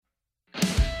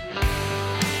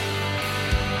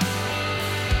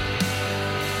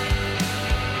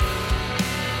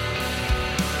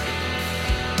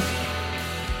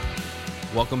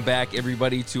Welcome back,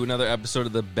 everybody, to another episode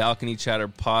of the Balcony Chatter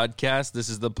podcast. This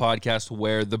is the podcast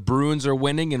where the Bruins are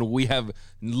winning, and we have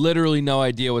literally no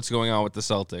idea what's going on with the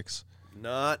Celtics.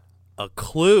 Not a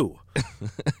clue.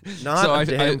 Not a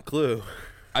damn clue.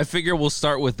 I figure we'll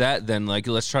start with that then. Like,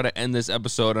 let's try to end this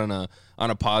episode on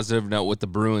a positive note with the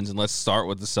Bruins, and let's start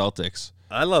with the Celtics.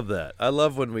 I love that. I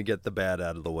love when we get the bad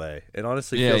out of the way. It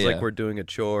honestly feels like we're doing a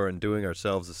chore and doing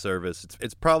ourselves a service.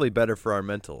 It's probably better for our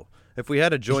mental. If we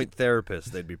had a joint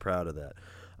therapist, they'd be proud of that.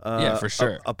 Yeah, for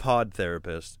sure. A pod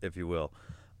therapist, if you will.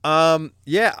 I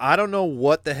don't know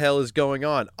what the hell is going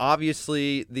on.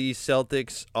 Obviously, the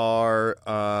Celtics are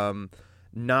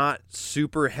not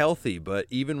super healthy, but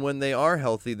even when they are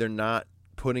healthy, they're not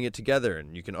putting it together.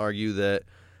 And you can argue that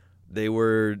they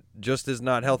were just as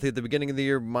not healthy at the beginning of the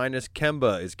year minus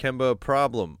Kemba. Is Kemba a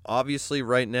problem? Obviously,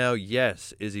 right now,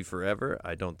 yes. Is he forever?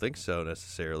 I don't think so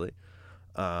necessarily.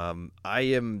 I'm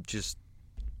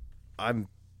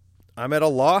at a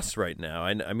loss right now.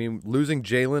 I mean, losing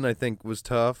Jalen, I think, was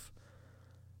tough.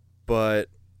 But,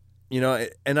 you know,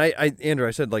 and Andrew,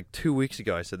 I said like 2 weeks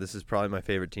ago, I said this is probably my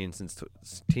favorite team since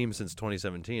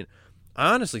 2017.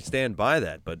 I honestly stand by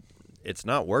that, but it's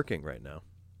not working right now.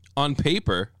 On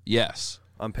paper, yes.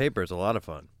 On paper, it's a lot of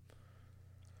fun.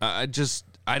 I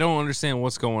don't understand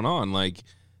what's going on. Like,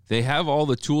 they have all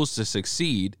the tools to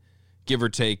succeed, give or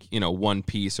take, one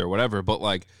piece or whatever. But,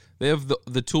 like, they have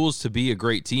the tools to be a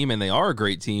great team, and they are a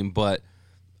great team. But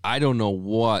I don't know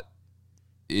what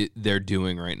they're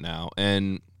doing right now.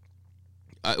 And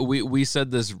we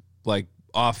said this, like,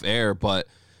 off air, but,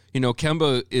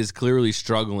 Kemba is clearly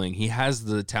struggling. He has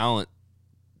the talent.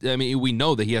 I mean, we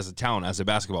know that he has a talent as a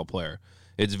basketball player.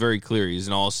 It's very clear. He's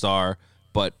an all-star,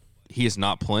 but he is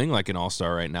not playing like an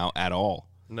all-star right now at all.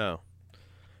 No,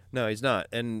 he's not.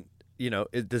 And,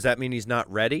 does that mean he's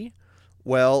not ready?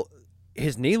 Well,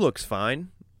 his knee looks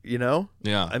fine,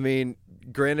 Yeah. I mean,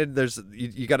 granted,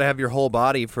 you got to have your whole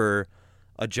body for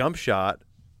a jump shot,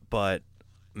 but,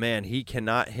 man, he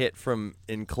cannot hit from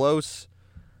in close,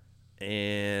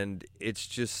 and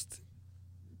it's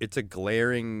a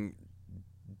glaring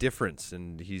difference,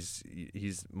 and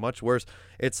he's much worse.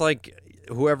 It's like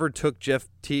whoever took Jeff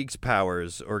Teague's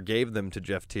powers or gave them to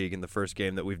Jeff Teague in the first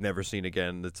game that we've never seen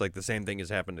again. It's like the same thing has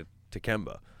happened to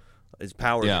Kemba. His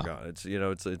powers are gone. It's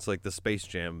it's like the Space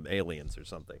Jam aliens or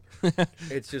something.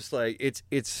 It's just like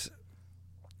it's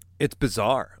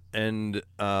bizarre, and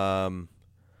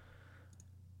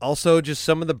also just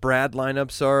some of the Brad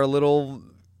lineups are a little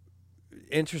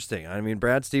interesting. I mean,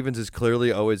 Brad Stevens is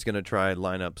clearly always going to try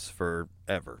lineups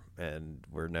forever, and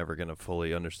we're never going to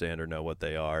fully understand or know what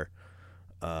they are,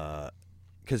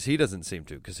 because he doesn't seem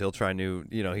to. Because he'll try new.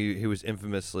 He was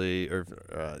infamously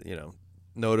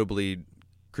notably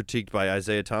critiqued by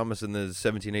Isaiah Thomas in the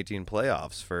 17-18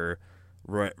 playoffs for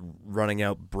running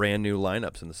out brand new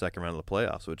lineups in the second round of the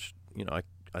playoffs, which I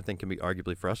think can be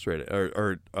arguably frustrating,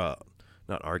 or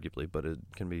not arguably, but it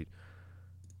can be.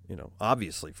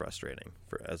 Obviously frustrating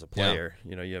as a player.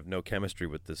 Yeah. You have no chemistry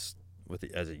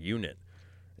as a unit,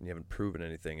 and you haven't proven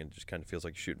anything, and it just kind of feels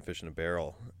like shooting fish in a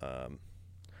barrel. I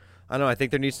don't know. I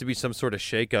think there needs to be some sort of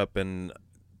shakeup, and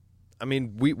I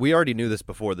mean, we already knew this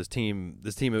before. This team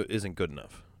isn't good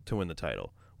enough to win the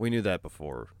title. We knew that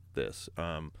before this.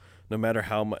 No matter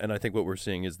how, and I think what we're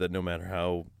seeing is that no matter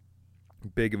how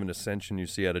big of an ascension you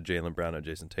see out of Jaylen Brown and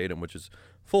Jason Tatum, which is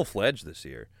full-fledged this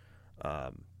year,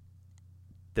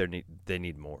 they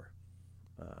need more.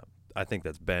 I think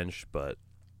that's bench, but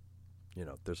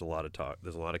there's a lot of talk.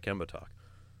 There's a lot of Kemba talk.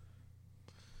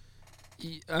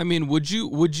 I mean, would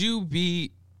you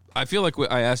be? I feel like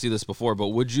I asked you this before, but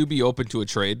would you be open to a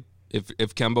trade if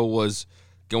Kemba was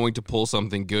going to pull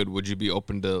something good? Would you be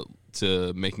open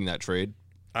to making that trade?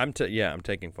 I'm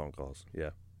taking phone calls.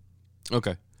 Yeah.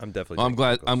 Okay. I'm definitely. Well, I'm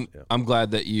glad. I'm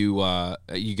glad that you got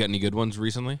any good ones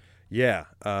recently. Yeah.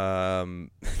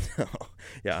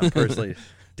 Yeah, I'm personally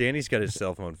Danny's got his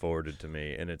cell phone forwarded to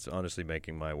me, and it's honestly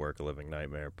making my work a living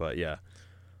nightmare. But yeah,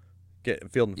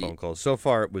 fielding phone calls. So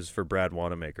far it was for Brad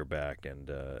Wanamaker back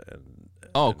and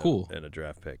cool. And a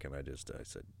draft pick, and I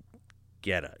said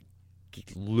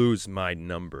lose my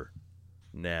number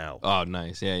now. Oh,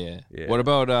 nice. Yeah. What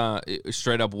about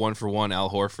straight up 1-for-1 Al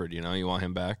Horford, you want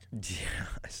him back? Yeah,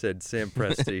 I said Sam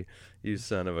Presti, you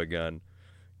son of a gun.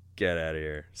 Get out of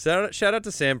here. Shout out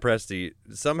to Sam Presti,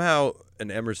 somehow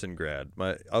an Emerson grad,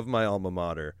 of my alma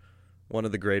mater, one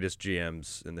of the greatest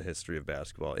GMs in the history of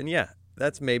basketball. And yeah,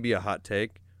 that's maybe a hot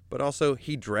take, but also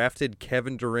he drafted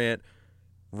Kevin Durant,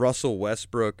 Russell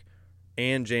Westbrook,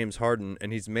 and James Harden,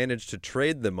 and he's managed to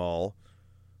trade them all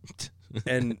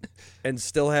and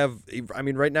still have. I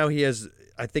mean, right now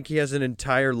I think he has an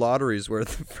entire lottery's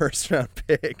worth of first-round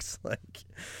picks. Like,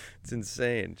 it's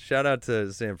insane. Shout out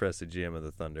to Sam Presti, GM of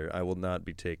the Thunder. I will not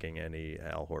be taking any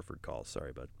Al Horford calls.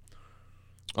 Sorry, bud.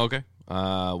 Okay.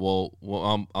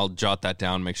 Well, I'll jot that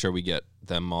down. Make sure we get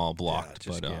them all blocked.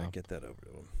 Get that over to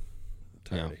them. I'm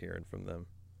tired of hearing from them.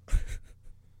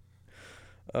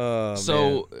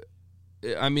 So,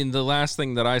 man. I mean, the last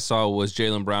thing that I saw was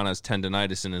Jaylen Brown has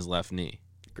tendonitis in his left knee.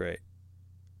 Great.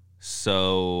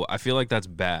 So I feel like that's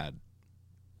bad.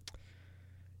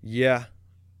 Yeah.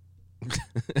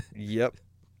 Yep.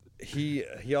 He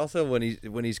also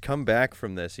when he's come back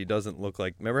from this, he doesn't look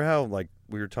like. Remember how like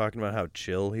we were talking about how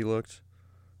chill he looked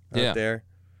out there?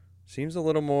 Seems a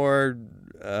little more.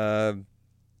 I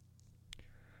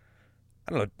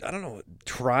don't know.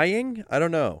 Trying. I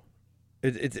don't know.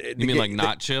 You mean like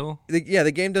not chill?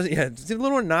 The game doesn't. Yeah, it's a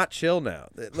little more not chill now.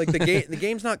 Like the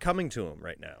game's not coming to him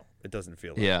right now. It doesn't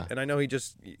feel like. Yeah. And I know he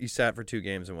sat for 2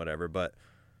 games and whatever, but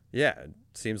yeah, it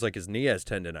seems like his knee has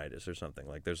tendonitis or something.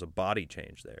 Like there's a body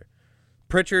change there.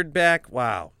 Pritchard back.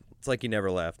 Wow, it's like he never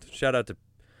left. Shout out to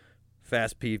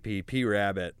Fast P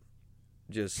Rabbit.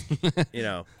 Just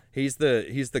he's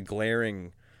the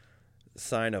glaring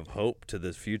sign of hope to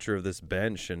the future of this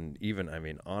bench, and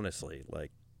even honestly,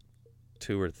 like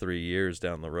 2 or 3 years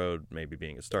down the road, maybe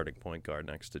being a starting point guard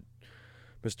next to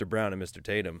Mr. Brown and Mr.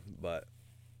 Tatum. But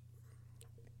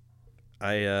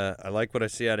I like what I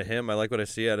see out of him. I like what I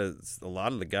see out of a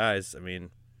lot of the guys. I mean,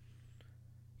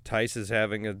 Tice is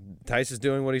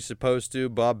doing what he's supposed to.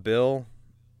 Bob Bill,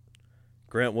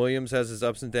 Grant Williams has his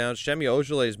ups and downs. Semi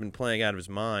Ojeleye has been playing out of his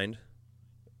mind,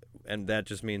 and that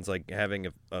just means like having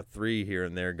a 3 here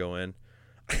and there go in.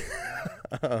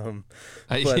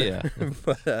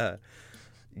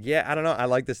 Yeah, I don't know. I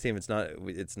like this team. It's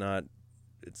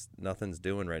nothing's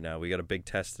doing right now. We got a big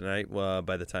test tonight.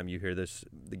 By the time you hear this,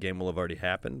 the game will have already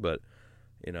happened. But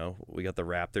we got the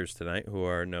Raptors tonight, who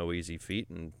are no easy feat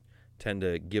and tend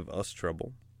to give us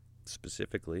trouble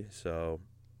specifically. So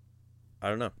I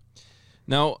don't know.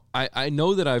 Now, I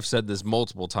know that I've said this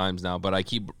multiple times now, but I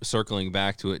keep circling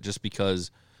back to it just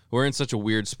because we're in such a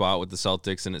weird spot with the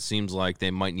Celtics, and it seems like they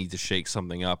might need to shake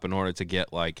something up in order to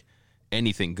get like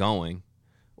anything going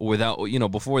without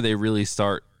before they really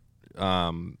start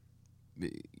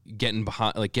getting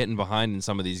behind in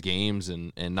some of these games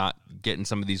and not getting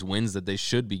some of these wins that they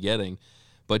should be getting.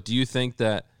 But do you think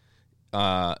that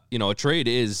a trade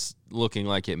is looking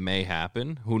like it may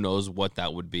happen? Who knows what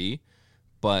that would be?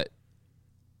 But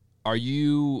have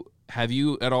you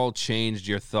at all changed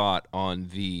your thought on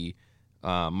the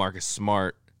Marcus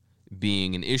Smart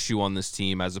being an issue on this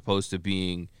team as opposed to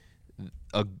being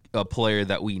a player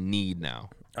that we need now?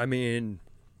 I mean,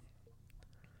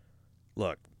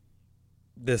 look,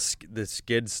 the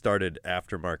skid started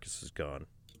after Marcus is gone.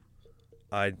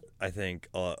 I think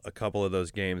a couple of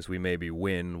those games we maybe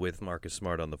win with Marcus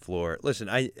Smart on the floor. Listen,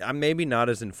 I'm maybe not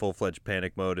as in full-fledged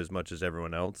panic mode as much as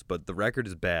everyone else, but the record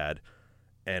is bad,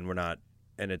 and we're not,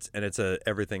 and it's a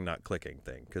everything not clicking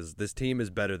thing because this team is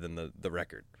better than the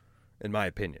record, in my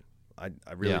opinion. I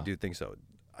really do think so.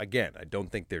 Again, I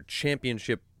don't think they're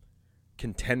championship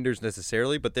contenders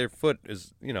necessarily, but their foot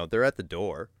is, they're at the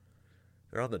door.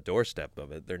 They're on the doorstep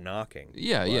of it. They're knocking.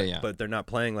 Yeah. But they're not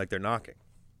playing like they're knocking.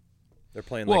 They're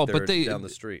playing like they're down the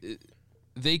street.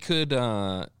 They could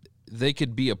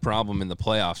be a problem in the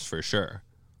playoffs for sure.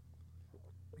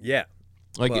 Yeah.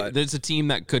 Like there's a team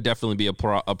that could definitely be a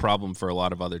problem for a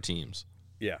lot of other teams.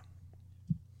 Yeah.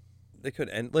 They could.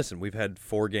 And listen, we've had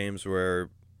 4 games where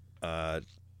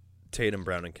Tatum,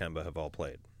 Brown, and Kemba have all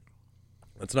played.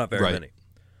 That's not very many.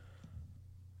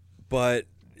 But,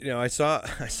 I saw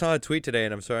a tweet today,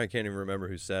 and I'm sorry I can't even remember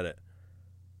who said it.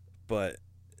 But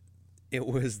it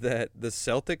was that the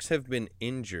Celtics have been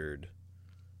injured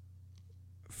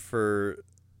for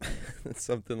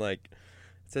something like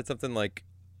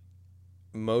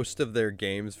most of their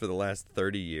games for the last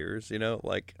 30 years,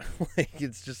 like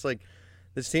it's just like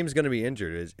this team's going to be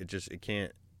injured. It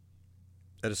can't.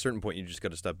 At a certain point, you just got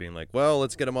to stop being like, well,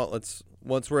 let's get them all.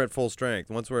 Once we're at full strength.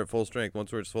 Well, it's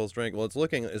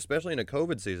looking, especially in a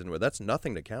COVID season where that's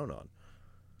nothing to count on.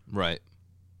 Right.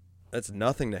 That's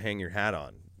nothing to hang your hat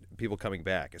on. People coming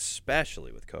back,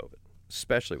 especially with COVID.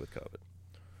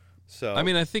 So I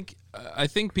mean, I think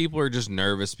people are just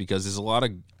nervous because there's a lot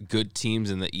of good teams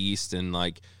in the East, and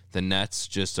like the Nets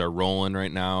just are rolling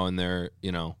right now, and they're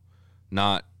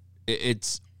not.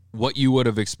 It's what you would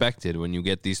have expected when you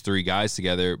get these 3 guys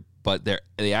together, but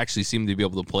they actually seem to be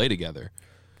able to play together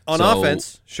on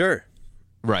offense. Sure.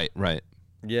 Right.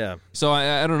 Yeah. So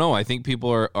I don't know. I think people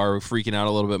are freaking out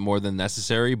a little bit more than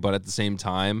necessary, but at the same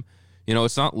time,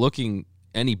 it's not looking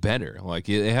any better. Like,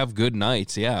 they have good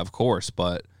nights, yeah, of course,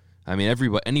 but I mean,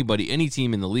 any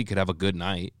team in the league could have a good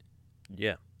night.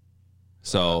 Yeah.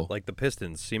 So, like the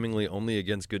Pistons, seemingly only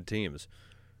against good teams,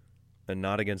 and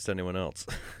not against anyone else.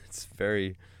 That's a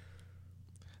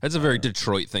very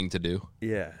Detroit thing to do.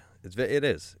 Yeah, it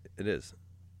is.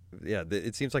 Yeah,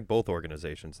 it seems like both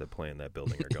organizations that play in that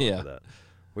building are going for that.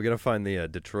 We're gonna find the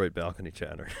Detroit balcony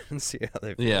chatter and see how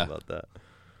they feel about that.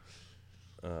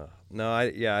 I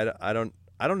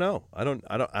don't know. I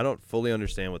don't fully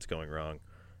understand what's going wrong.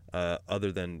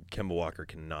 Other than Kemba Walker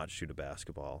cannot shoot a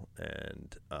basketball,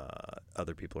 and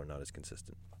other people are not as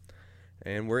consistent,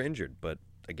 and we're injured. But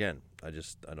again, I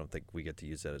don't think we get to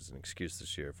use that as an excuse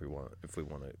this year if we want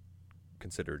to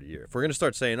consider it a year. If we're going to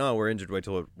start saying, "Oh, we're injured, wait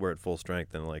till we're at full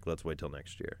strength," then let's wait till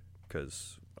next year,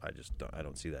 because I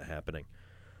don't see that happening.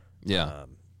 Yeah,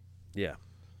 yeah.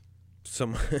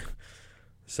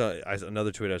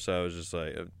 Another tweet I saw was just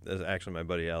like, actually my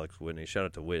buddy Alex Whitney. Shout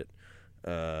out to Whit.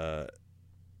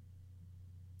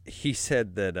 He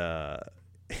said that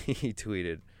he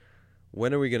tweeted,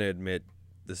 "When are we going to admit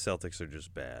the Celtics are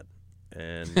just bad?"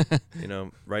 And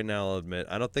right now I'll admit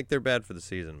I don't think they're bad for the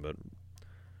season, but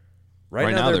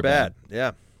right now they're bad.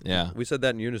 Yeah. We said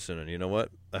that in unison, and you know what?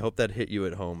 I hope that hit you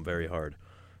at home very hard,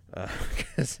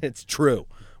 because it's true.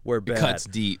 We're bad. It cuts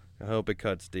deep. I hope it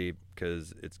cuts deep,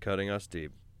 because it's cutting us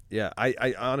deep. Yeah,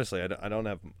 I honestly I don't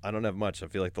have much. I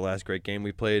feel like the last great game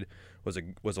we played was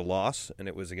a loss, and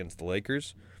it was against the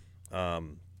Lakers.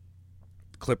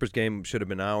 Clippers game should have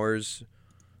been ours.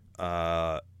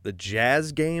 The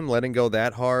Jazz game, letting go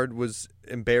that hard, was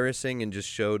embarrassing and just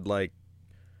showed like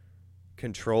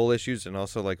control issues, and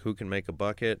also like who can make a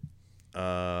bucket.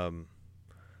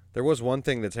 There was one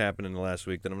thing that's happened in the last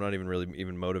week that I'm not even really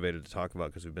motivated to talk about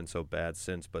because we've been so bad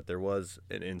since, but there was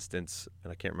an instance,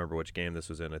 and I can't remember which game this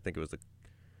was in. I think it was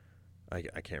I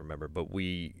can't remember, but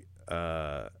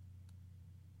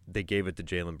they gave it to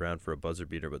Jaylen Brown for a buzzer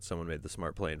beater, but someone made the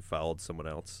smart play and fouled someone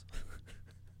else.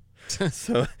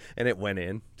 And it went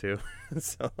in too.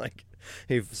 So like,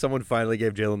 someone finally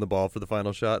gave Jaylen the ball for the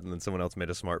final shot, and then someone else made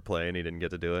a smart play and he didn't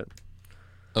get to do it.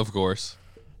 Of course.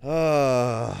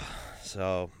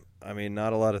 So I mean,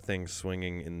 not a lot of things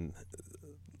swinging in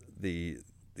the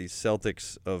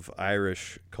Celtics of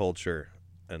Irish culture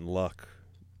and luck.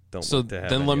 So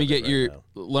then let me get your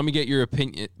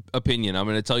opinion. I'm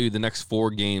going to tell you the next 4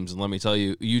 games, and let me tell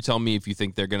you. You tell me if you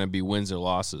think they're going to be wins or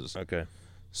losses. Okay.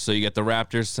 So you get the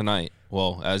Raptors tonight.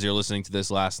 Well, as you're listening to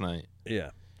this last night.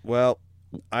 Yeah. Well,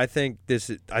 I think this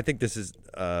is,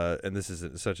 and this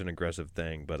is such an aggressive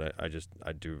thing, but I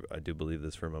do believe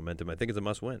this for momentum. I think it's a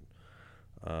must win.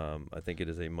 I think it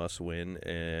is a must win,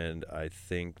 and I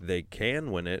think they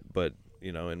can win it. But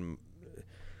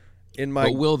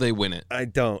but will they win it? I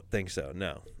don't think so.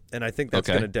 No. And I think that's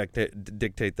going to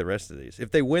dictate the rest of these.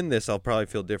 If they win this, I'll probably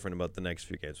feel different about the next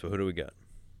few games. So who do we got?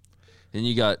 Then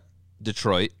you got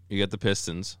Detroit. You got the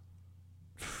Pistons.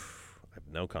 I have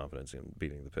no confidence in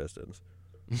beating the Pistons.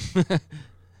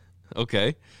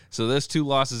 Okay. So there's 2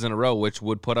 losses in a row, which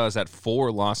would put us at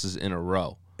 4 losses in a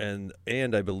row. And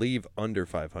I believe under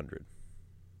 500.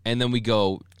 And then we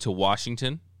go to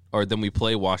Washington, or then we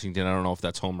play Washington. I don't know if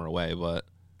that's home or away, but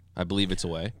I believe it's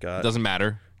away. It doesn't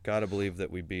matter. Gotta believe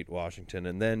that we beat Washington,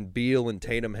 and then Beal and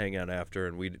Tatum hang out after,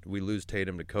 and we lose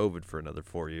Tatum to COVID for another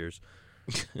 4 years.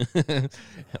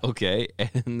 Okay,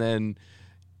 and then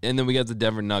we got the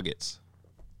Denver Nuggets,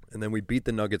 and then we beat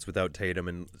the Nuggets without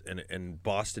Tatum, and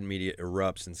Boston media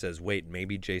erupts and says, "Wait,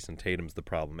 maybe Jason Tatum's the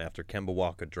problem." After Kemba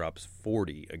Walker drops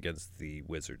 40 against the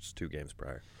Wizards 2 games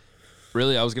prior.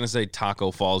 Really, I was going to say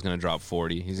Taco Fall's going to drop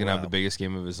 40. He's going to have the biggest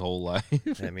game of his whole life.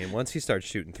 I mean, once he starts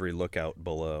shooting 3, look out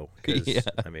below.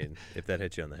 I mean, if that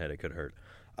hits you on the head, it could hurt.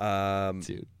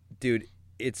 Dude,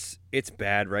 it's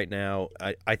bad right now.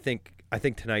 I think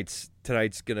tonight's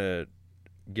going to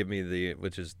give me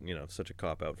which is, such a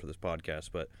cop-out for this podcast,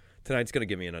 but tonight's going to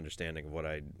give me an understanding of what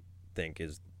I think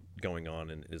is going on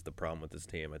and is the problem with this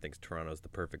team. I think Toronto's the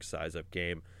perfect size-up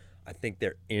game. I think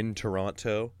they're in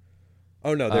Toronto.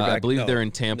 Oh no, they're back. I believe they're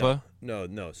in Tampa.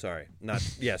 No, sorry, not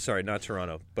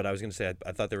Toronto. But I was going to say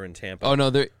I thought they were in Tampa. Oh no,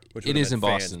 it is in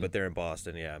Boston, but they're in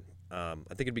Boston. Yeah, I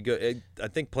think it'd be good. I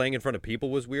think playing in front of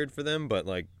people was weird for them, but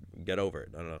like, get over it.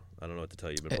 I don't know what to tell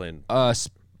you. You've been playing.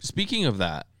 Speaking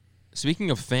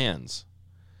of fans,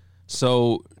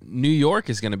 so New York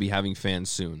is going to be having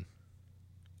fans soon.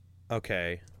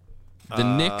 Okay.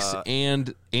 The Knicks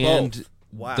and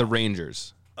the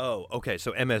Rangers. Oh, okay.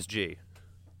 So MSG.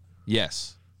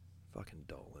 Yes. Fucking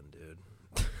Dolan, dude.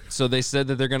 So they said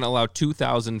that they're going to allow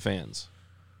 2,000 fans.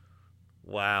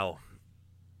 Wow.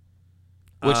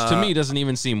 which to me doesn't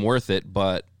even seem worth it.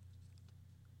 But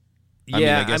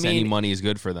I guess any money is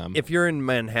good for them. If you're in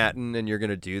Manhattan and you're going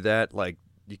to do that, like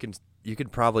you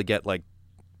could probably get like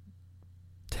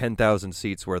 10,000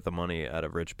 seats worth of money out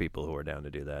of rich people who are down to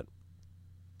do that.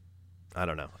 I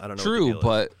don't know. True,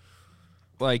 but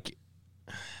like,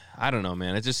 I don't know,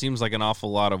 man. It just seems like an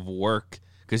awful lot of work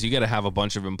because you got to have a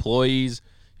bunch of employees.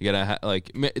 You got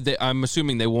to I'm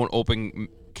assuming they won't open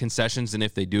concessions, and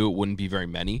if they do, it wouldn't be very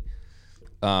many.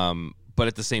 But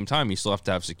at the same time, you still have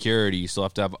to have security. You still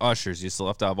have to have ushers. You still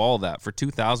have to have all that for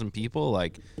 2,000 people.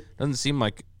 Like, doesn't seem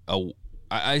like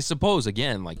I suppose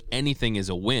again, like anything is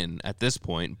a win at this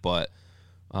point, but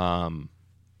it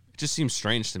just seems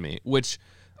strange to me. Which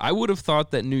I would have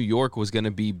thought that New York was going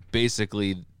to be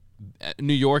basically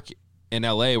New York and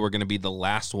LA were going to be the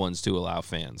last ones to allow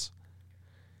fans,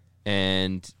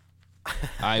 and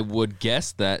I would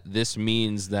guess that this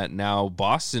means that now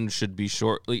Boston should be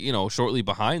shortly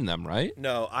behind them, right?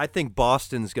 No, I think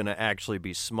Boston's going to actually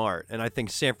be smart, and I think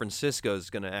San Francisco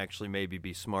is going to actually maybe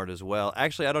be smart as well.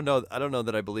 Actually, I don't know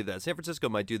that I believe that. San Francisco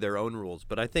might do their own rules,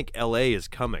 but I think LA is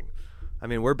coming. I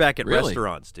mean, we're back at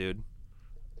restaurants, dude.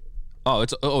 Oh,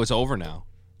 it's over now.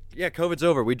 Yeah, COVID's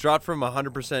over. We dropped from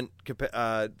 100%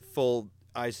 full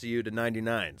ICU to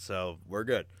 99, so we're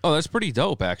good. Oh, that's pretty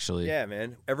dope, actually. Yeah,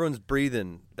 man. Everyone's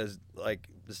breathing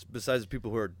besides the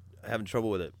people who are having trouble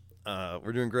with it.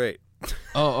 We're doing great.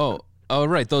 Oh,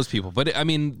 right, those people. But I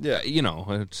mean, yeah,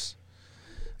 it's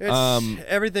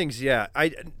everything's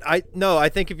I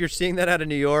think if you're seeing that out of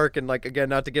New York, and like again,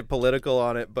 not to get political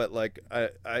on it, but like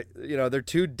they're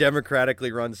two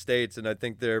democratically run states, and I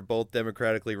think they're both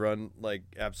democratically run like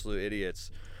absolute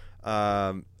idiots.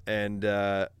 And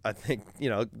I think,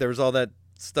 there was all that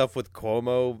stuff with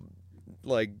Cuomo,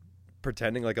 like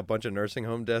pretending like a bunch of nursing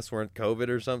home deaths weren't COVID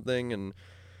or something. And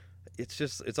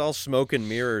it's all smoke and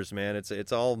mirrors, man.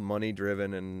 It's all money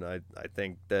driven. And I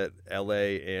think that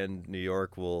LA and New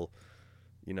York will,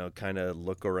 kind of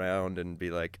look around and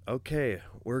be like, okay,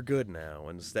 we're good now,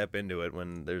 and step into it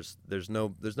when there's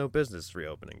no business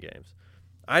reopening games.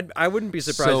 I wouldn't be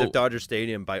surprised if Dodger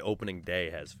Stadium by opening day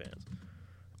has fans.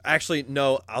 Actually,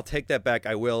 no, I'll take that back.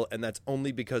 I will, and that's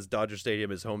only because Dodger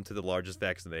Stadium is home to the largest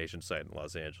vaccination site in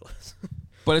Los Angeles.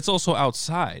 But it's also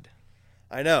outside.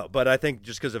 I know, but I think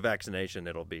just because of vaccination,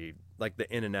 it'll be like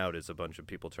the in and out is a bunch of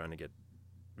people trying to get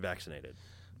vaccinated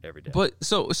every day. But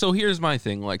so here's my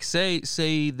thing. Like, say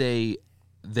they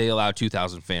allow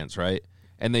 2,000 fans, right?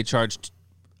 And they charge,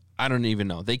 I don't even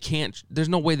know. They can't. There's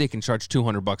no way they can charge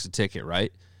 $200 a ticket,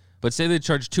 right? But say they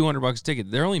charge $200 a ticket,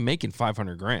 they're only making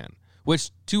 $500,000.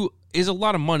 Which is a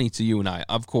lot of money to you and I,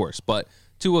 of course, but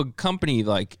to a company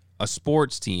like a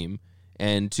sports team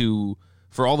and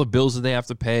for all the bills that they have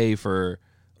to pay for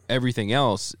everything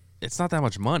else, it's not that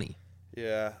much money.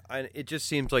 Yeah, it just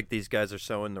seems like these guys are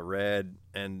so in the red,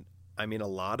 and I mean, a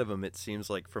lot of them, it seems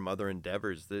like from other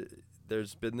endeavors,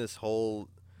 there's been this whole,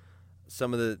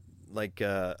 some of the, like,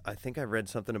 I think I read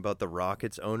something about the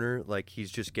Rockets owner, like he's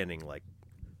just getting like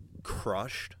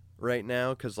crushed right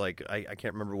now, because like I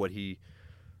can't remember what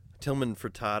Tillman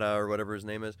Fertitta or whatever his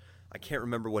name is, I can't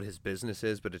remember what his business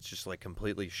is, but it's just like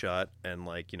completely shut, and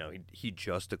like he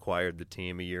just acquired the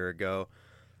team a year ago.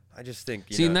 I just think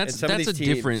some of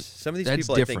these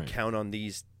people I think count on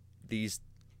these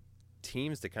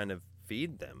teams to kind of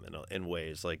feed them in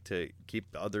ways, like to keep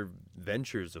other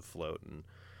ventures afloat,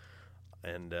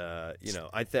 and I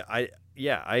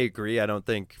agree. I don't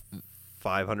think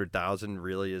 500,000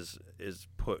 really is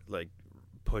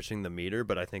pushing the meter,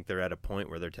 but I think they're at a point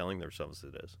where they're telling themselves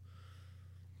it is.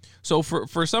 So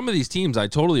for some of these teams, I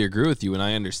totally agree with you, and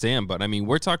I understand. But I mean,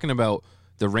 we're talking about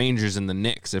the Rangers and the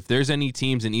Knicks. If there's any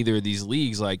teams in either of these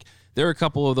leagues, like there are a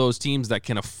couple of those teams that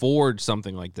can afford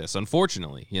something like this.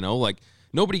 Unfortunately, like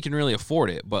nobody can really afford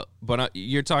it. But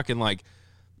you're talking like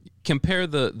compare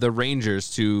the Rangers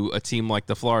to a team like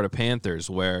the Florida Panthers,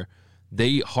 where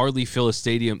they hardly fill a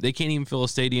stadium. They can't even fill a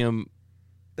stadium.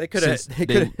 They could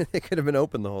have been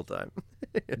open the whole time.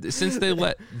 Since they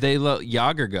let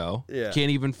Yager go, yeah. Can't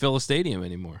even fill a stadium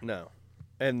anymore. No,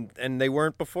 and they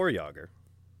weren't before Yager.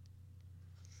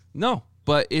 No,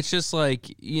 but it's just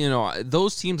like,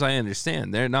 those teams, I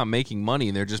understand. They're not making money.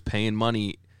 They're just paying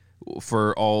money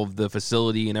for all of the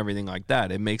facility and everything like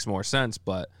that. It makes more sense,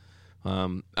 but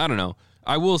I don't know.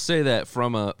 I will say that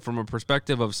from a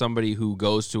perspective of somebody who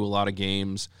goes to a lot of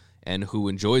games and who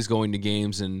enjoys going to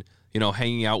games and,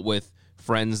 hanging out with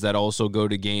friends that also go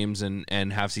to games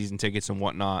and have season tickets and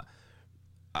whatnot,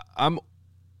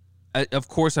 of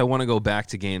course I want to go back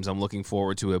to games. I'm looking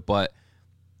forward to it, but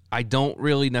I don't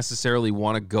really necessarily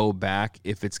want to go back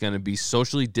if it's going to be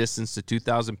socially distanced to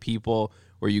 2,000 people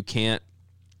where you can't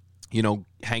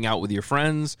hang out with your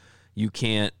friends. You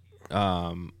can't,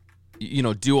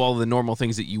 do all the normal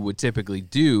things that you would typically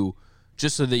do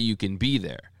just so that you can be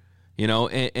there,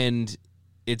 and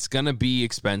it's going to be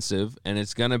expensive, and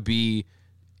it's going to be,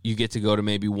 you get to go to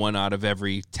maybe one out of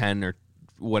every 10 or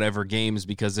whatever games,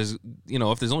 because there's,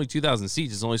 if there's only 2,000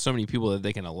 seats, there's only so many people that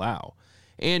they can allow.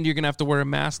 And you're going to have to wear a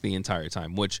mask the entire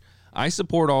time, which I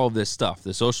support all of this stuff,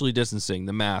 the socially distancing,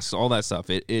 the masks, all that stuff.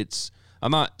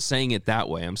 I'm not saying it that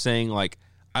way. I'm saying, like,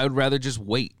 I would rather just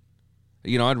wait.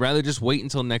 I'd rather just wait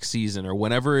until next season or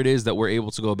whenever it is that we're able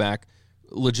to go back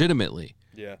legitimately.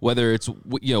 Yeah. Whether it's,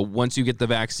 once you get the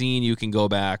vaccine, you can go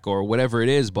back or whatever it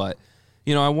is. But,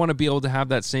 I want to be able to have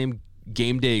that same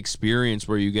game day experience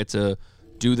where you get to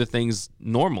do the things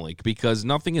normally, because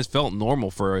nothing has felt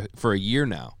normal for a year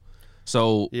now.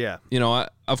 So, yeah,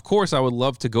 of course I would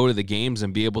love to go to the games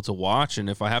and be able to watch. And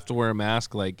if I have to wear a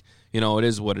mask, like, it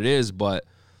is what it is. But,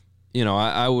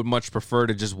 I would much prefer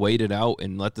to just wait it out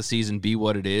and let the season be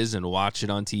what it is and watch it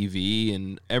on TV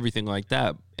and everything like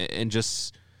that. And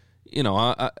just,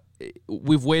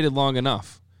 we've waited long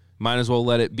enough. Might as well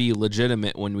let it be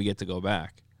legitimate when we get to go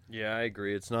back. Yeah, I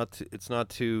agree. It's not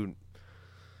too.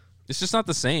 It's just not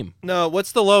the same. No,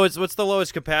 what's the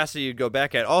lowest capacity you'd go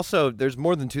back at? Also, there's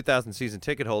more than 2,000 season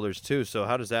ticket holders too. So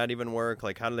how does that even work?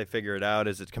 Like, how do they figure it out?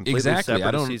 Is it completely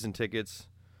separate to season tickets?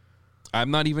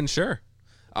 I'm not even sure.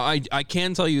 I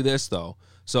can tell you this though.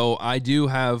 So I do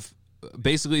have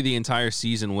basically the entire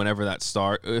season, whenever that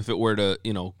start, if it were to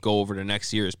go over to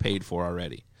next year, is paid for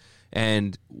already.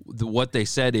 And what they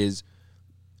said is,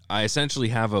 I essentially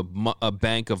have a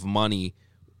bank of money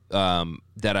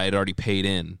that I had already paid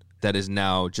in, that is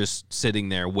now just sitting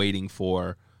there waiting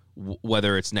for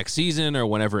whether it's next season or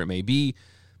whenever it may be.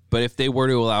 But if they were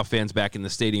to allow fans back in the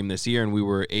stadium this year and we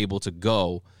were able to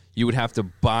go, you would have to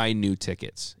buy new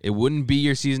tickets. It wouldn't be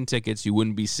your season tickets. You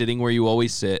wouldn't be sitting where you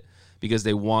always sit, because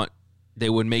they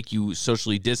would make you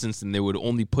socially distanced, and they would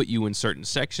only put you in certain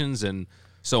sections and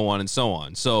so on and so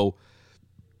on. So,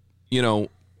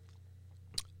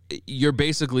 you're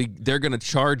basically, they're going to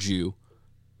charge you,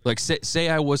 like, say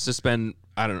I was to spend,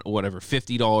 I don't know, whatever,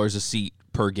 $50 a seat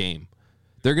per game.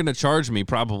 They're going to charge me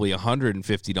probably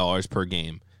 $150 per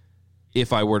game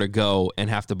if I were to go and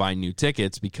have to buy new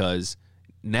tickets, because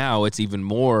now it's even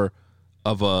more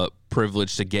of a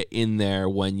privilege to get in there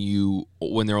when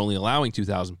they're only allowing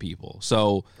 2,000 people.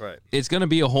 So right. It's going to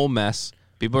be a whole mess.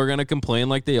 People are going to complain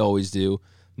like they always do.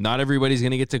 Not everybody's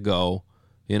going to get to go.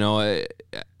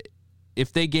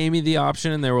 If they gave me the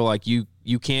option and they were like, you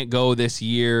can't go this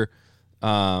year,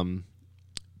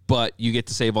 but you get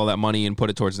to save all that money and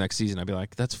put it towards next season, I'd be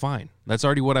like, that's fine. That's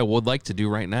already what I would like to do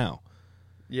right now.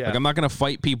 Yeah. Like, I'm not going to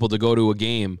fight people to go to a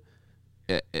game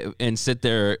and sit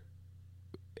there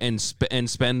and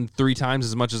spend 3 times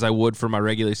as much as I would for my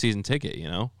regular season ticket,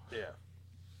 Yeah.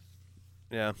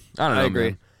 I don't know. I agree.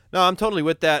 Man. No, I'm totally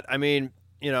with that. I mean,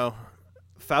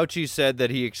 Fauci said that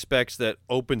he expects that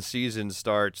open season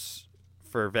starts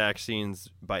for vaccines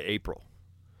by April.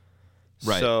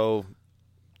 Right. So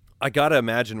I got to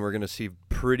imagine we're going to see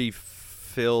pretty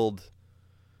filled.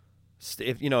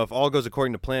 If all goes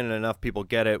according to plan and enough people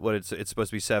get it, it's supposed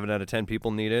to be 7 out of 10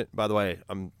 people need it. By the way,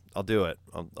 I'll do it.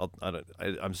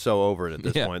 I'm so over it at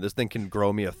this point. This thing can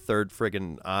grow me a third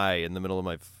friggin' eye in the middle of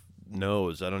my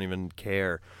nose. I don't even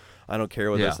care. I don't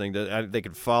care what this thing does. They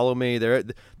can follow me. They're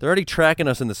already tracking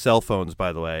us in the cell phones,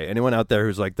 by the way. Anyone out there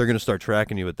who's like, they're going to start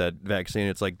tracking you with that vaccine,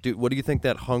 it's like, dude, what do you think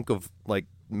that hunk of, like,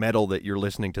 metal that you're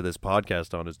listening to this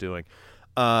podcast on is doing?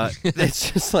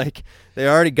 It's just like, they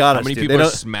already got us. How many dude. people are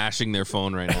smashing their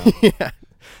phone right now? Yeah.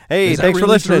 Hey, thanks for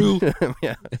listening.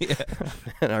 Yeah.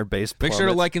 And our base Make sure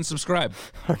to like and subscribe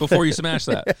before you smash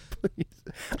that. Please.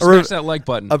 Smash that like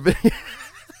button. A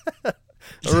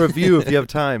review if you have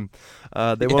time.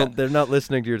 They won't. They're not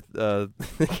listening to your.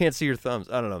 They can't see your thumbs.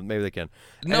 I don't know. Maybe they can.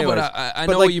 No, Anyways, but I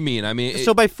know what you mean. I mean,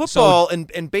 so by football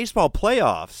and baseball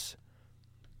playoffs.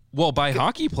 Well, by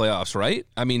hockey playoffs, right?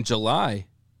 I mean, July.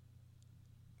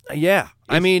 Yeah,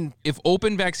 if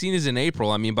open vaccine is in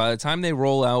April, I mean, by the time they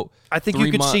roll out, I think you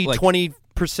could see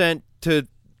 20% to,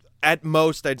 at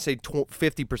most, I'd say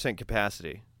 50%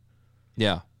 capacity.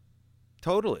 Yeah,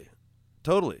 totally.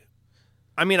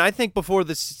 I mean, I think before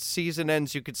the season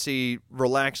ends, you could see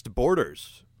relaxed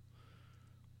borders.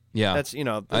 Yeah, that's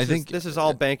I think this is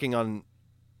all banking on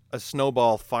a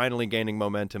snowball finally gaining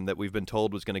momentum that we've been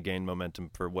told was going to gain momentum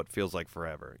for what feels like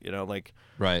forever.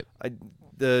 Right.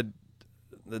 The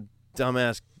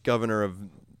dumbass governor of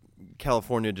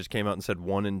California just came out and said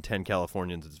 1 in 10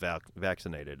 Californians is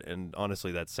vaccinated. And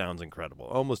honestly, that sounds incredible,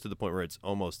 almost to the point where it's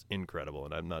almost incredible.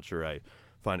 And I'm not sure I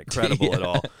find it credible at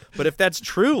all. But if that's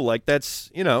true, like that's,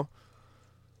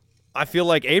 I feel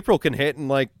like April can hit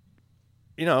and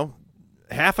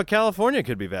half of California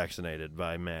could be vaccinated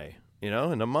by May, in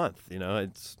a month.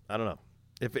 It's, I don't know.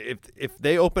 If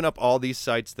they open up all these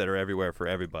sites that are everywhere for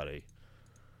everybody,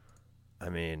 I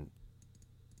mean,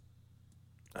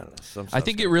 I don't know. I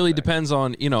think it really depends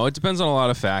on, it depends on a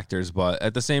lot of factors, but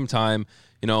at the same time,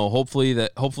 hopefully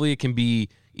it can be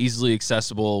easily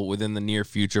accessible within the near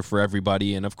future for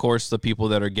everybody. And of course, the people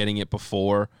that are getting it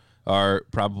before are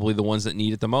probably the ones that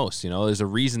need it the most. There's a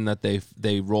reason that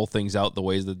they roll things out the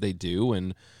ways that they do.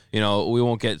 And, we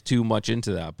won't get too much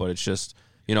into that, but it's just,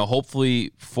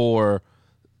 hopefully for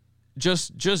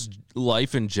just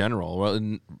life in general,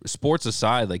 well, sports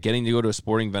aside, like getting to go to a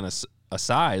sporting event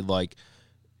aside, like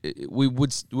we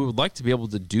would like to be able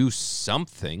to do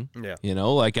something. Yeah.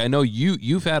 Like I know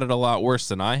you've had it a lot worse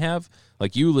than I have.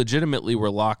 Like you legitimately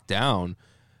were locked down,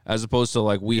 as opposed to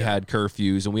like we had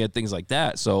curfews and we had things like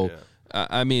that. So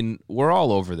I mean, we're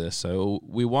all over this. So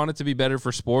we want it to be better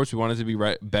for sports. We want it to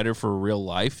be better for real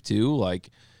life too. Like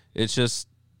it's just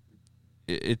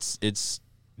it's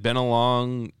been a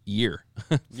long year.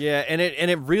 Yeah, and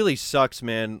it really sucks,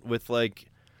 man. With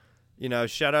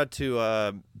shout out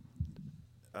to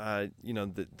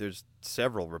there's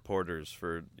several reporters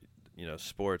for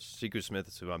sports. Siku Smith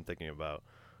is who I'm thinking about.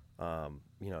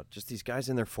 Just these guys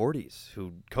in their 40s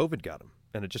who COVID got them,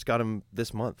 and it just got them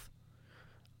this month.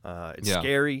 It's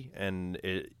scary, and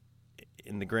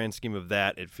in the grand scheme of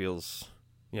that, it feels.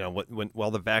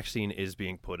 While the vaccine is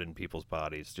being put in people's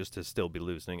bodies, just to still be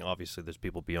loosening. Obviously, there's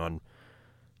people beyond,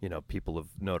 people of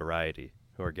notoriety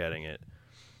who are getting it.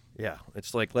 Yeah,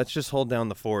 it's like, let's just hold down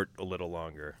the fort a little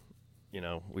longer.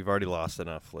 We've already lost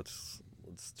enough. Let's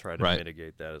try to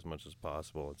mitigate that as much as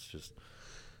possible.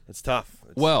 It's tough.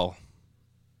 Well,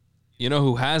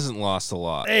 who hasn't lost a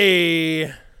lot?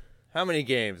 Hey, how many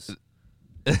games?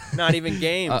 Not even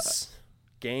games.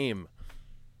 Game.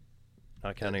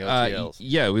 Not counting OTLs.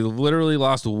 Yeah, we literally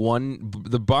lost one.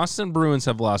 The Boston Bruins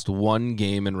have lost one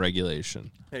game in regulation.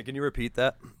 Hey, can you repeat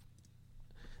that?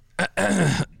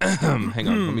 Hang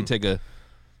on. Let me take a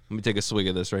swig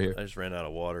of this right here. I just ran out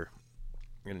of water.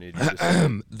 I'm gonna need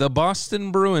you The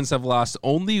Boston Bruins have lost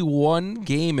only one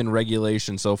game in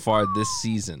regulation so far this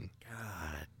season.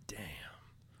 God damn.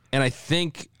 And I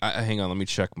think hang on, let me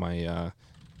check my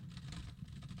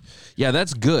yeah,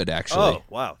 that's good, actually. Oh,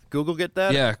 wow. Google get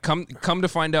that? Yeah, come to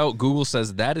find out, Google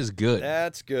says that is good.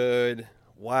 That's good.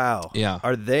 Wow. Yeah.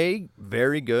 Are they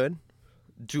very good?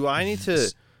 Do I need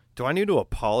to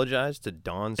apologize to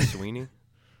Don Sweeney?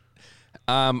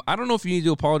 I don't know if you need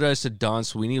to apologize to Don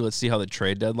Sweeney. Let's see how the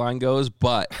trade deadline goes,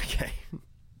 but okay.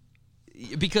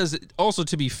 Because also,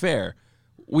 to be fair,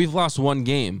 we've lost one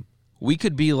game. We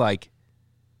could be like,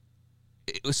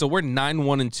 so we're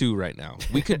 9-1-2 right now.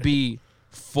 We could be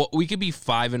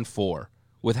 5-4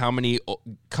 with how many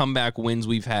comeback wins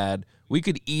we've had. We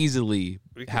could easily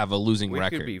have a losing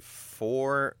record. We could be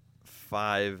 4,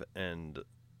 5, and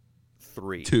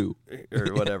 3, 2,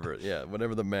 or whatever. Yeah,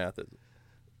 whatever the math is.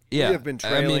 Yeah, we have been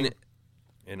trailing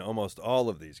in almost all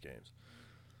of these games.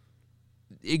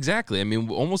 Exactly. I mean,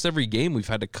 almost every game we've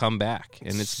had to come back,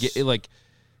 and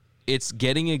it's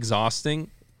getting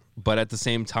exhausting. But at the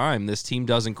same time, this team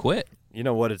doesn't quit. You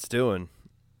know what it's doing?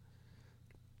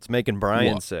 It's making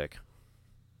Brian sick.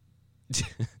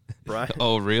 Brian,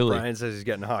 oh, really? Brian says he's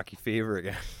getting hockey fever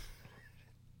again.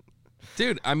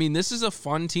 Dude, I mean, this is a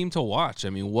fun team to watch. I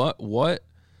mean, what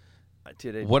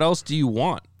else do you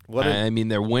want? I mean,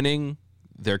 they're winning.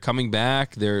 They're coming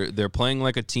back. They're playing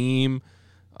like a team.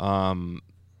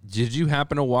 Did you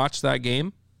happen to watch that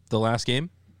game, the last game?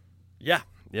 Yeah.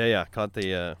 Caught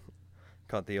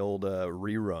the old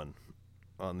rerun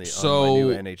on my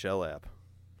new NHL app.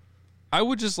 I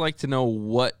would just like to know,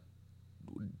 what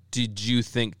did you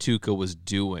think Tuukka was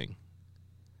doing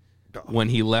when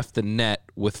he left the net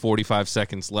with 45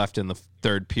 seconds left in the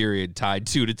third period, tied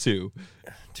 2-2?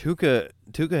 Tuukka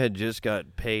had just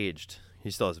got paged.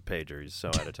 He still has a pager. He's so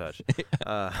out of touch.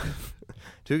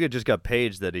 Tuukka just got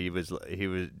paged that he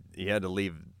had to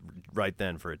leave right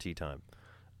then for a tea time,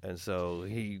 and so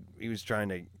he was trying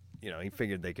to, he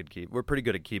figured they could keep. We're pretty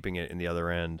good at keeping it in the other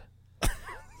end.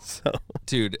 So,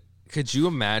 dude, could you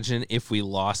imagine if we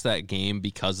lost that game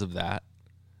because of that?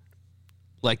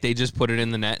 Like, they just put it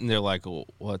in the net and they're like, oh,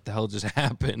 what the hell just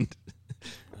happened?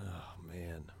 Oh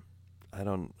man, I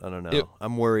don't know.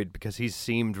 I'm worried because he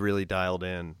seemed really dialed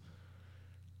in.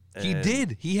 He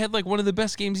did. He had like one of the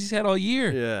best games he's had all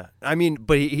year. Yeah, I mean,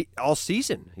 but he all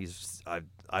season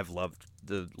I've loved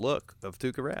the look of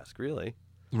Tuukka Rask, really.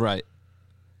 Right.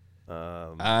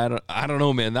 I don't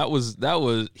know, man. That was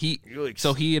he.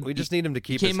 So we just need him to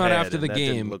keep. He came out after the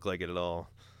game. Didn't look like it at all.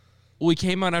 Well, he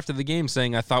came out after the game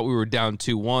saying, I thought we were down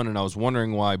 2-1, and I was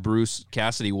wondering why Bruce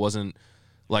Cassidy wasn't,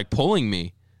 like, pulling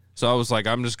me. So I was like,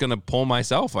 I'm just going to pull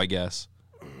myself, I guess.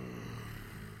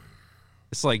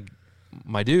 It's like,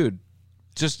 my dude,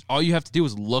 just all you have to do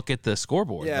is look at the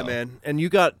scoreboard. Yeah, though. man. And you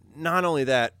got, not only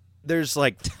that, there's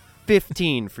like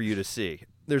 15 for you to see.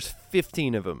 There's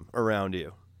 15 of them around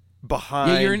you.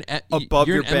 Behind, above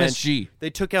your bench. MSG. They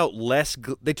took out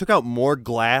they took out more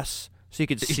glass so you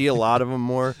could see a lot of them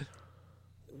more.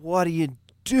 What are you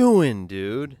doing,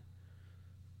 dude?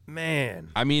 Man.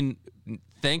 I mean,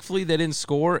 thankfully they didn't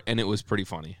score, and it was pretty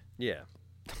funny. Yeah.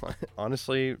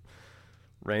 Honestly,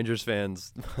 Rangers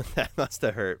fans, that must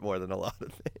have hurt more than a lot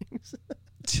of things.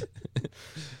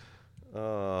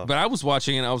 But I was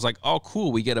watching it, and I was like, oh,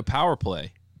 cool, we get a power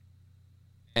play.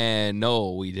 And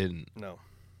no, we didn't. No.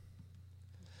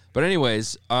 But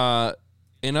anyways,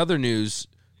 in other news,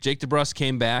 Jake DeBrusk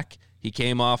came back. He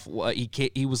came off.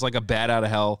 He was like a bat out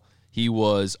of hell. He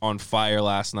was on fire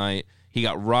last night. He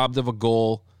got robbed of a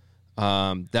goal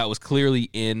that was clearly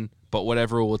in, but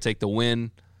whatever, we'll take the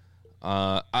win.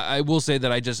 I will say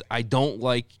that I don't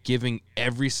like giving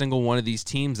every single one of these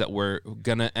teams that we're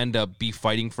gonna end up be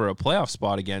fighting for a playoff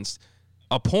spot against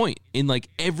a point in like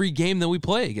every game that we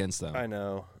play against them. I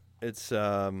know it's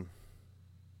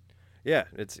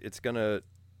it's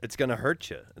gonna hurt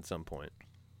you at some point.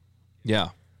 Yeah.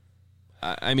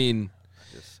 I mean,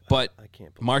 but I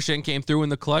can't Marchand came through in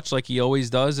the clutch like he always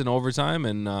does in overtime,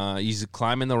 and he's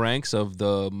climbing the ranks of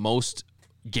the most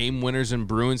game winners in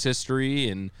Bruins history,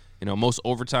 and most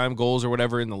overtime goals or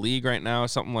whatever in the league right now,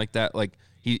 something like that. Like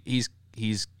he's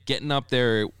getting up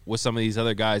there with some of these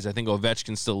other guys. I think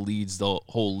Ovechkin still leads the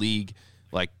whole league,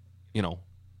 like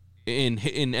in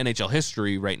NHL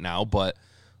history right now, but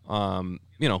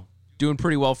doing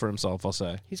pretty well for himself, I'll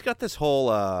say. He's got this whole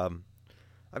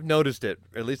I've noticed it,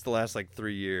 at least the last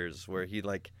 3 years, where he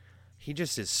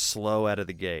just is slow out of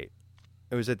the gate.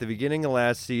 It was at the beginning of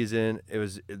last season, it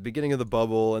was at the beginning of the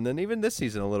bubble, and then even this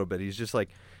season a little bit. He's just like,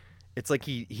 it's like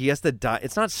he has to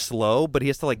it's not slow, but he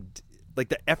has to like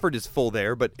the effort is full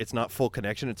there, but it's not full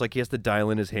connection. It's like he has to dial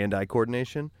in his hand-eye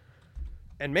coordination.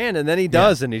 And then he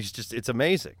does, and it's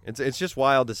amazing. It's just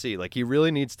wild to see. Like, he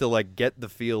really needs to like get the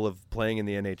feel of playing in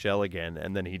the NHL again,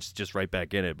 and then he's just right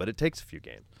back in it. But it takes a few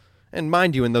games. And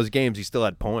mind you, in those games, he still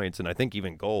had points, and I think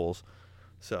even goals.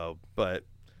 So, but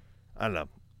I don't know.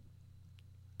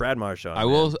 Brad Marchand.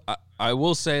 I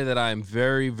will say that I'm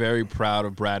very, very proud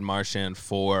of Brad Marchand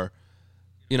for,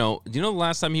 do you know the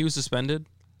last time he was suspended?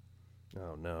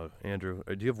 Oh no, Andrew.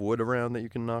 Do you have wood around that you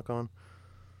can knock on?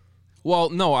 Well,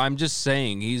 no, I'm just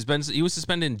saying he was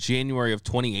suspended in January of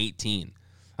 2018.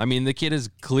 I mean, the kid has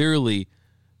clearly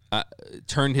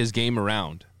turned his game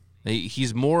around.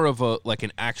 He's more of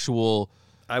an actual.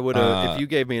 I would have if you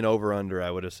gave me an over/under, I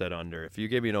would have said under. If you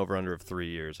gave me an over/under of 3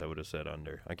 years, I would have said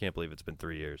under. I can't believe it's been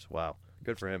 3 years. Wow,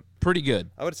 good for him. Pretty good.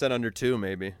 I would have said under 2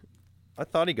 maybe. I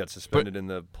thought he got suspended in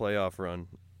the playoff run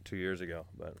 2 years ago,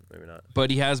 but maybe not. But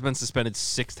he has been suspended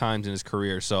 6 times in his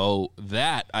career, so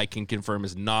that I can confirm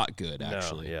is not good.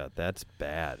 Actually, no, yeah, that's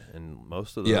bad, and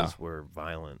most of those were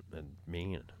violent and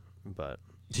mean. But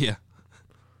yeah,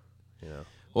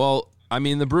 Well, I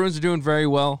mean, the Bruins are doing very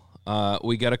well.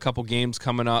 We got a couple games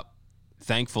coming up,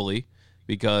 thankfully,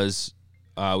 because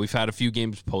we've had a few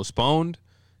games postponed,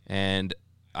 and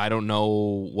I don't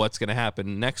know what's going to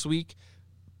happen next week,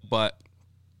 but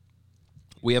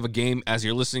we have a game, as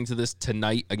you're listening to this,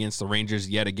 tonight against the Rangers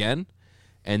yet again,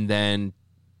 and then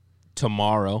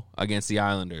tomorrow against the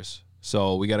Islanders.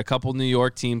 So we got a couple New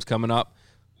York teams coming up.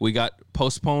 We got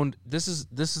postponed. This is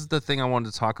the thing I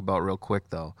wanted to talk about real quick,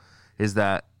 though, is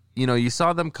that, you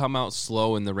saw them come out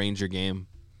slow in the Ranger game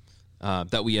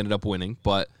that we ended up winning,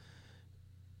 but,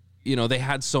 they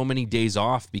had so many days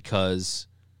off because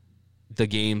the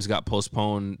games got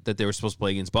postponed that they were supposed to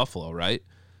play against Buffalo, right?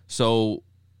 So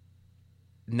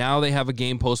now they have a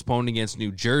game postponed against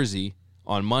New Jersey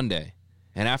on Monday.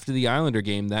 And after the Islander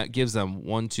game, that gives them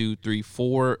 1, 2, 3,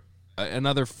 4,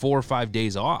 another 4 or 5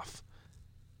 days off.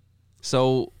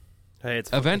 So hey,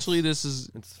 eventually it's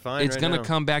fine. It's going to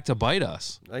come back to bite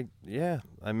us.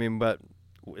 I mean, but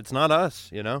it's not us,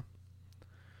 There's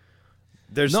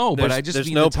there's no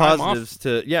the time positives off.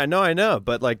 to. Yeah, no, I know,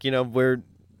 but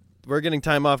we're getting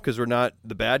time off because we're not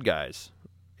the bad guys.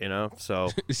 So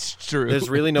it's true. There's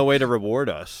really no way to reward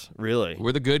us, really.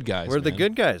 We're the good guys. We're the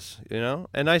good guys,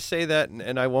 And I say that,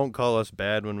 and I won't call us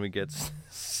bad when we get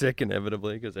sick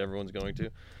inevitably, because everyone's going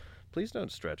to. Please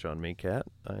don't stretch on me, Kat.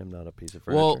 I am not a piece of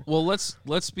furniture. Well,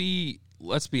 let's be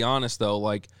honest though.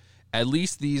 Like, at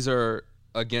least these are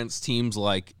against teams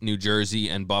like New Jersey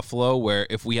and Buffalo, where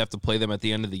if we have to play them at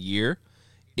the end of the year,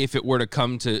 if it were to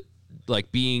come to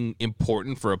like being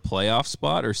important for a playoff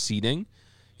spot or seeding,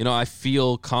 I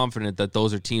feel confident that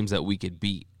those are teams that we could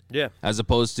beat. Yeah. As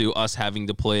opposed to us having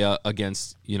to play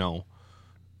against,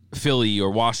 Philly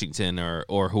or Washington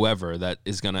or whoever that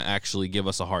is going to actually give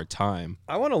us a hard time.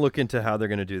 I want to look into how they're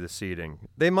going to do the seeding.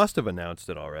 They must have announced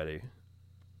it already.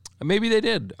 Maybe they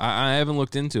did. I haven't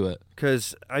looked into it.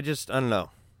 Because I don't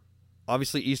know.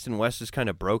 Obviously, East and West is kind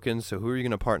of broken, so who are you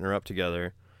going to partner up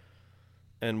together?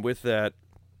 And with that,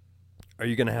 are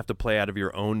you going to have to play out of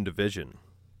your own division?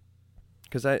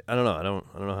 Because I don't know. I don't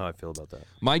know how I feel about that.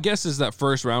 My guess is that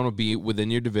first round will be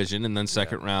within your division, and then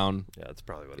second round that's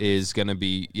probably what it is going to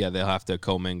be. Yeah, they'll have to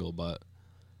commingle, but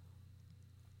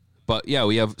yeah,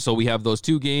 we have those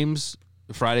 2 games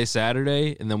Friday,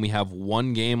 Saturday, and then we have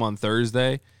 1 game on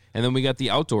Thursday, and then we got the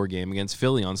outdoor game against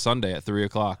Philly on Sunday at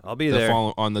 3:00. I'll be there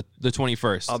on the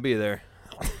 21st. I'll be there.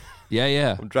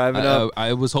 Yeah. I'm driving up.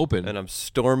 I was hoping, and I'm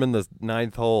storming the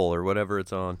 9th hole or whatever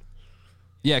it's on.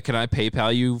 Yeah, can I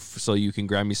PayPal you so you can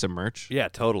grab me some merch? Yeah,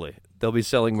 totally. They'll be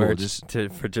selling merch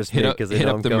for just me because hit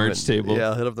up the merch table. Yeah,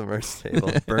 I'll hit up the merch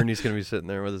table. Bernie's gonna be sitting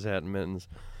there with his hat and mittens.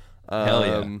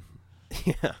 Hell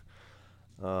yeah.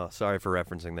 Yeah. Sorry for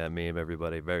referencing that meme,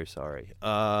 everybody. Very sorry.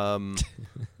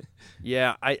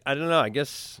 Yeah, I don't know. I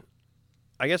guess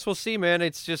we'll see, man.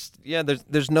 It's just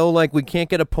there's no we can't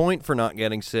get a point for not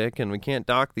getting sick, and we can't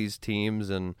dock these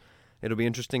teams, and it'll be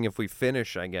interesting if we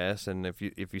finish, I guess, and if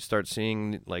you start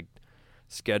seeing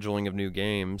scheduling of new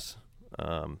games,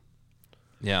 or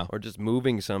just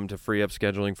moving some to free up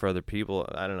scheduling for other people.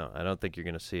 I don't know. I don't think you're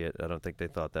going to see it. I don't think they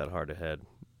thought that hard ahead.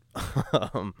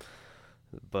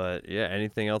 But yeah,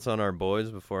 anything else on our boys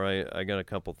before I got a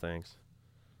couple things?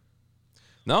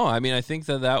 No, I mean I think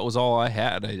that was all I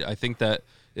had. I think that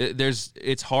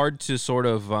it's hard to sort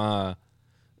of.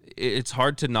 It's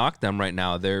hard to knock them right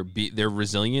now. They're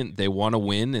resilient. They want to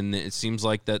win, and it seems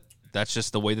like that's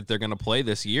just the way that they're going to play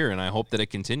this year. And I hope that it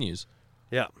continues.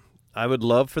 Yeah, I would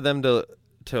love for them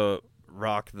to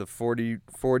rock the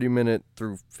 40 minute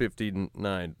through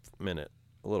 59 minute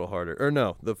a little harder. Or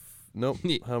no, nope.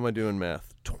 How am I doing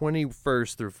math?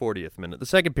 21st through 40th minute, the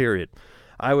second period.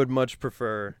 I would much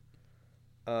prefer.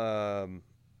 I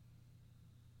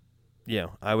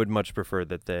would much prefer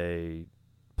that they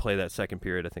play that second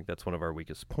period. I think that's one of our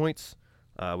weakest points.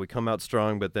 We come out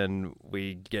strong, but then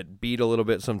we get beat a little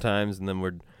bit sometimes, and then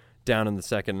we're down in the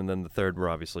second, and then the third we're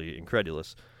obviously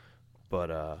incredulous.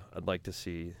 But I'd like to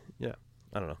see. Yeah,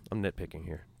 I don't know. I'm nitpicking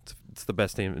here. It's the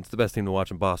best team. It's the best team to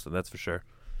watch in Boston. That's for sure.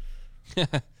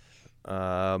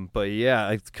 But yeah,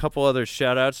 a couple other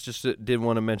shout outs. Just did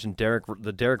want to mention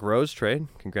the Derrick Rose trade.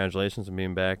 Congratulations on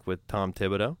being back with Tom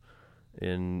Thibodeau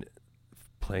in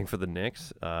playing for the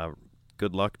Knicks.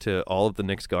 Good luck to all of the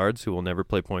Knicks guards who will never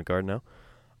play point guard now.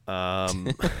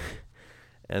 And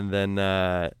then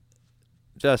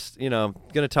just, going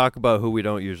to talk about who we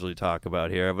don't usually talk about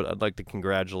here. But I'd like to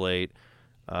congratulate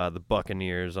the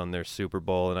Buccaneers on their Super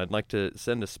Bowl. And I'd like to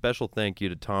send a special thank you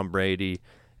to Tom Brady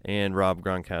and Rob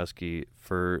Gronkowski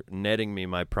for netting me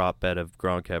my prop bet of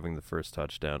Gronk having the first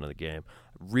touchdown of the game.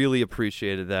 Really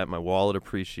appreciated that. My wallet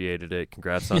appreciated it.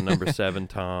 Congrats on number 7,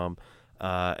 Tom.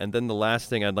 And then the last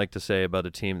thing I'd like to say about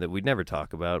a team that we never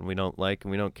talk about and we don't like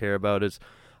and we don't care about is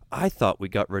I thought we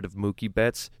got rid of Mookie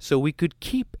Betts so we could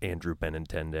keep Andrew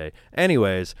Benintendi.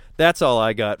 Anyways, that's all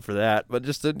I got for that. But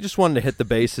just wanted to hit the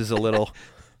bases a little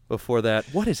before that.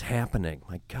 What is happening?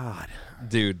 My God.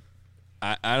 Dude,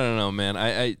 I don't know, man.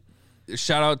 I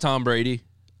shout out Tom Brady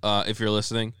if you're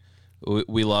listening.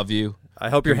 We love you. I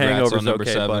hope your hangover's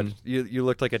okay, 7. bud. You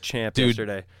looked like a champ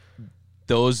yesterday.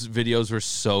 Those videos were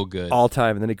so good. All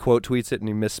time. And then he quote tweets it and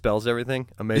he misspells everything.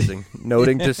 Amazing.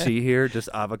 Noting to see here, just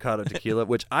avocado tequila,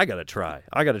 which I got to try.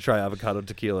 I got to try avocado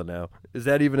tequila now. Is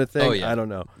that even a thing? Oh, yeah. I don't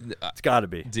know. It's got to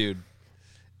be. Dude,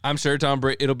 I'm sure Tom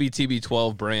Brady, it'll be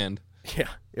TB12 brand. Yeah,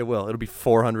 it will. It'll be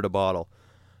 $400 a bottle.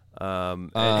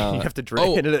 And you have to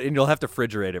drink it, and you'll have to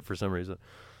refrigerate it for some reason.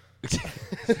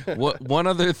 One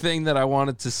other thing that I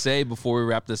wanted to say before we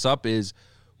wrap this up is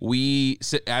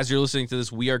as you're listening to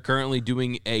this, we are currently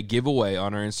doing a giveaway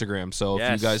on our Instagram. So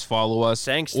if you guys follow us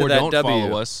or don't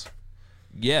follow us,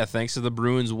 thanks to the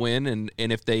Bruins win. And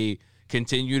if they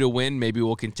continue to win, maybe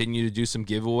we'll continue to do some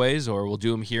giveaways or we'll do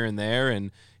them here and there.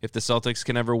 And if the Celtics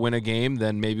can ever win a game,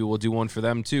 then maybe we'll do one for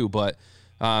them too. But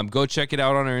go check it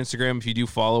out on our Instagram if you do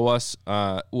follow us.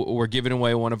 We're giving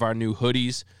away one of our new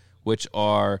hoodies, which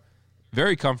are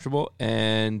very comfortable,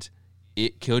 and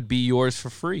it could be yours for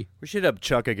free. We should have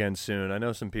Chuck again soon. I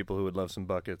know some people who would love some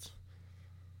buckets.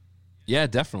 Yeah,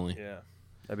 definitely. Yeah,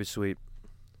 that'd be sweet.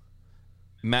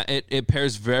 It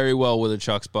pairs very well with a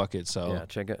Chuck's bucket. So yeah,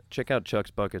 check out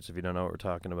Chuck's buckets if you don't know what we're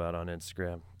talking about on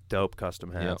Instagram. Dope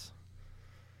custom hats. Yep.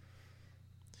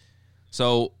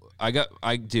 So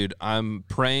I'm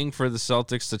praying for the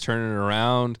Celtics to turn it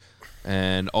around,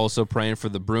 and also praying for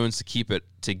the Bruins to keep it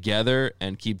together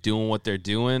and keep doing what they're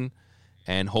doing.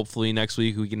 And hopefully next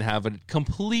week we can have a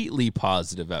completely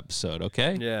positive episode.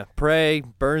 Okay? Yeah. Pray,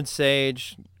 burn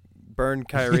sage, burn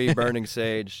Kyrie, burning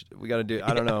sage. We got to do.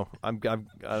 I don't know. I'm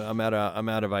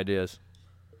out of ideas.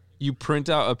 You print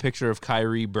out a picture of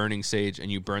Kyrie burning sage,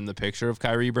 and you burn the picture of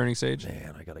Kyrie burning sage.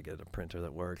 Man, I gotta get a printer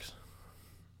that works.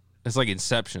 It's like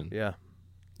Inception. Yeah,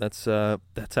 that's how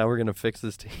we're gonna fix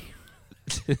this team.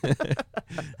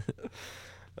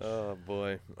 Oh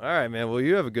boy! All right, man. Well,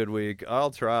 you have a good week. I'll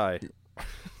try.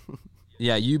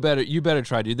 Yeah, you better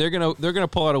try, dude. They're gonna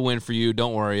pull out a win for you.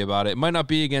 Don't worry about it. It might not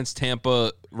be against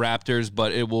Tampa Raptors,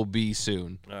 but it will be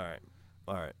soon. All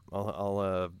right.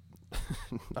 I'll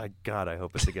I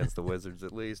hope it's against the Wizards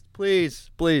at least. Please.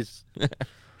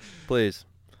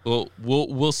 Well,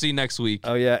 we'll see next week.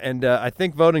 Oh yeah, and I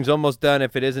think voting's almost done.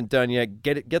 If it isn't done yet,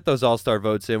 get those All-Star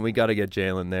votes in. We got to get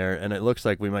Jalen there, and it looks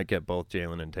like we might get both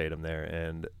Jalen and Tatum there.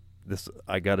 And this,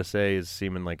 I gotta say, is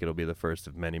seeming like it'll be the first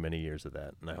of many, many years of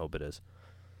that, and I hope it is.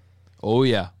 Oh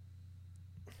yeah.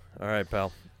 All right,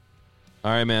 pal.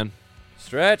 All right, man.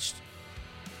 Stretched.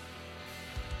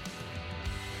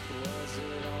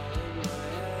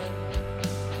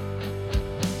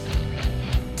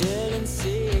 Didn't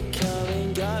see it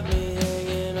coming, got me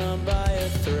hanging on by a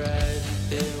thread.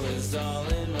 It was all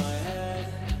in